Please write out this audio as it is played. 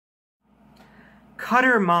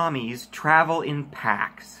Cutter mommies travel in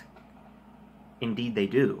packs. Indeed they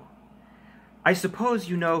do. I suppose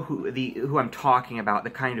you know who I'm talking about, the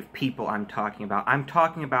kind of people I'm talking about. I'm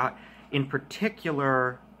talking about, in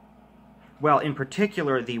particular,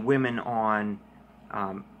 the women on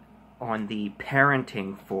the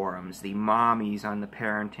parenting forums, the mommies on the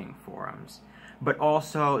parenting forums. But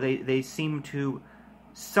also, they seem to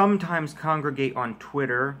sometimes congregate on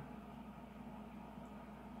Twitter,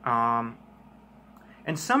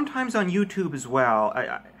 and sometimes on YouTube as well.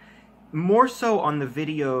 More so on the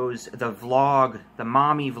videos, the vlog, the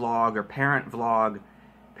mommy vlog or parent vlog,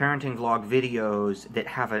 parenting vlog videos that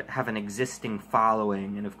have an existing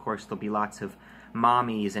following, and of course there'll be lots of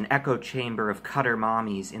mommies, an echo chamber of Cutter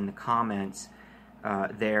mommies in the comments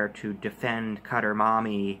there to defend Cutter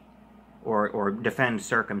mommy or defend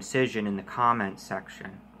circumcision in the comments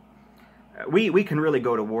section. We can really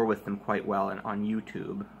go to war with them quite well on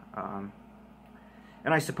YouTube.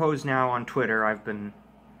 And I suppose now on Twitter I've been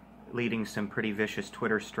leading some pretty vicious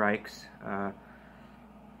Twitter strikes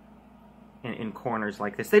in corners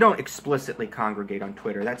like this. They don't explicitly congregate on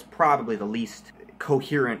Twitter. That's probably the least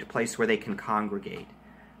coherent place where they can congregate.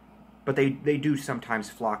 But they do sometimes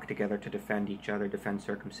flock together to defend each other, defend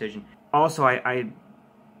circumcision. Also, I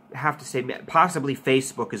have to say, possibly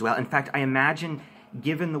Facebook as well. In fact, I imagine,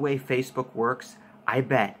 given the way Facebook works, I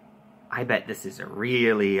bet this is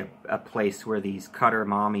really a place where these Cutter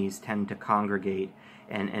mommies tend to congregate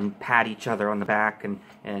and pat each other on the back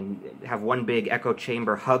and have one big echo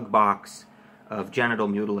chamber hug box of genital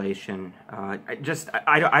mutilation. I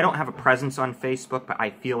don't have a presence on Facebook, but I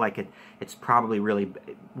feel like it's probably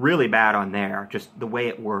really bad on there. Just the way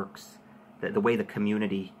it works, the way the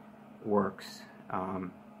community works.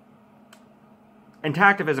 And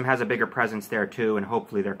Tactivism has a bigger presence there too, and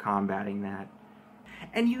hopefully they're combating that.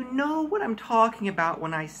 And you know what I'm talking about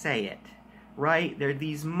when I say it, right? They're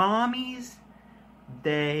these mommies.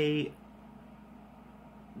 They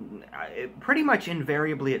pretty much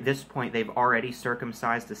invariably at this point they've already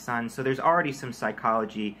circumcised a son, so there's already some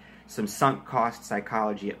psychology, some sunk cost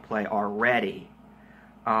psychology at play already.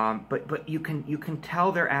 But you can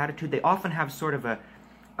tell their attitude. They often have sort of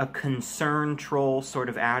a concern troll sort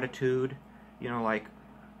of attitude, you know, like,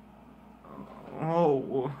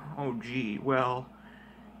 oh gee, well,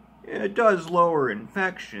 it does lower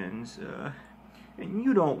infections. And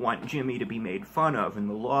you don't want Jimmy to be made fun of in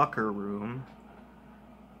the locker room.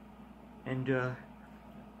 And,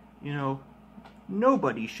 you know,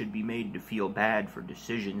 nobody should be made to feel bad for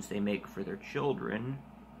decisions they make for their children.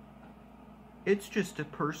 It's just a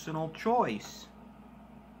personal choice.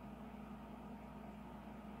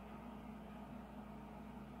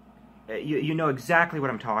 You know exactly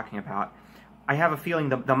what I'm talking about. I have a feeling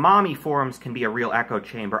the mommy forums can be a real echo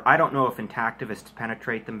chamber. I don't know if intactivists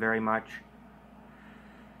penetrate them very much.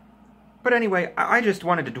 But anyway, I just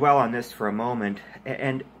wanted to dwell on this for a moment,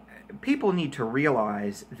 and people need to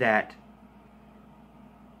realize that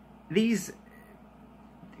these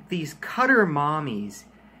Cutter mommies,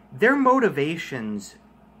 their motivations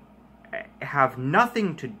have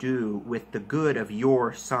nothing to do with the good of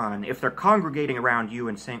your son. If they're congregating around you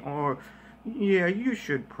and saying, oh, yeah, you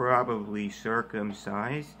should probably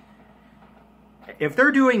circumcise. If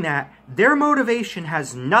they're doing that, their motivation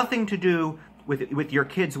has nothing to do with your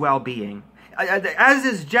kid's well-being, as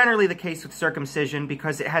is generally the case with circumcision,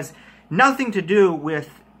 because it has nothing to do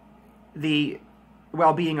with the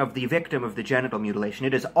well-being of the victim of the genital mutilation.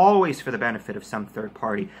 It is always for the benefit of some third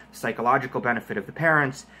party, the psychological benefit of the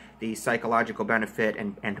parents, the psychological benefit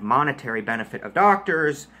and monetary benefit of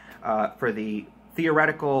doctors, for the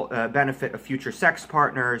theoretical benefit of future sex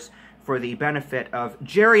partners, for the benefit of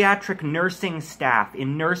geriatric nursing staff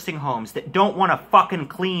in nursing homes that don't want to fucking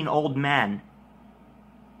clean old men.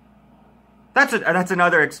 That's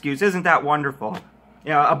another excuse. Isn't that wonderful?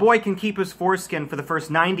 You know, a boy can keep his foreskin for the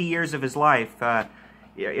first 90 years of his life.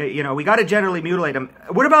 You know, we got to generally mutilate him.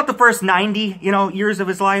 What about the first 90, years of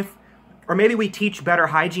his life? Or maybe we teach better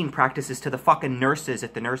hygiene practices to the fucking nurses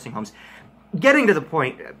at the nursing homes. Getting to the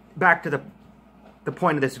point, back to the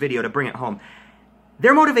point of this video to bring it home.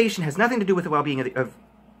 Their motivation has nothing to do with the well-being of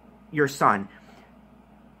your son.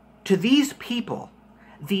 To these people,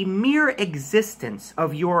 the mere existence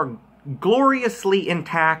of your gloriously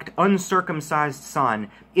intact, uncircumcised son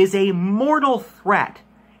is a mortal threat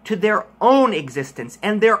to their own existence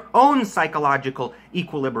and their own psychological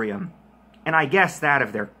equilibrium, and I guess that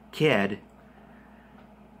of their kid.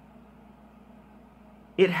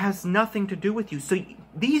 It has nothing to do with you. So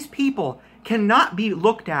these people cannot be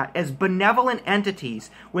looked at as benevolent entities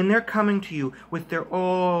when they're coming to you with their,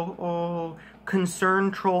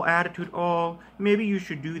 concern troll attitude. Oh, maybe you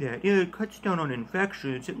should do that. Yeah, it cuts down on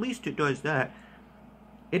infections. At least it does that.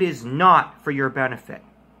 It is not for your benefit.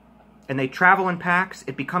 And they travel in packs.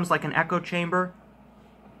 It becomes like an echo chamber.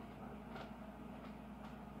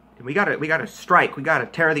 We gotta strike. We gotta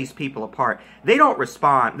tear these people apart. They don't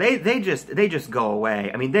respond. They just go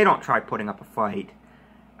away. I mean, they don't try putting up a fight.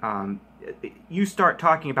 You start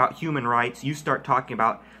talking about human rights. You start talking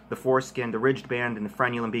about the foreskin, the ridged band, and the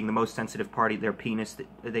frenulum being the most sensitive part of their penis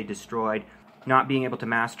that they destroyed. Not being able to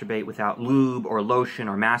masturbate without lube or lotion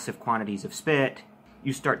or massive quantities of spit.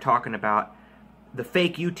 You start talking about the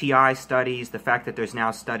fake UTI studies, the fact that there's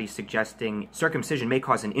now studies suggesting circumcision may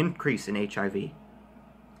cause an increase in HIV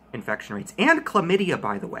infection rates. And chlamydia,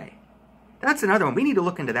 by the way. That's another one. We need to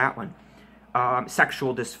look into that one.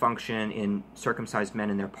 Sexual dysfunction in circumcised men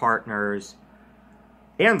and their partners.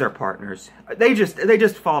 And their partners. They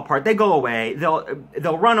just fall apart. They go away.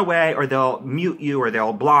 They'll run away, or they'll mute you, or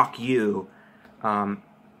they'll block you.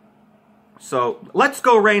 So let's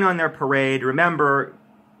go rain on their parade. Remember,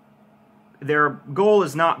 their goal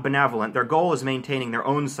is not benevolent. Their goal is maintaining their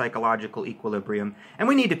own psychological equilibrium. And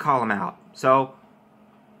we need to call them out. So,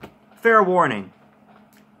 fair warning.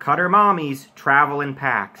 Cutter mommies travel in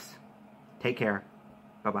packs. Take care.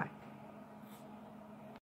 Bye-bye.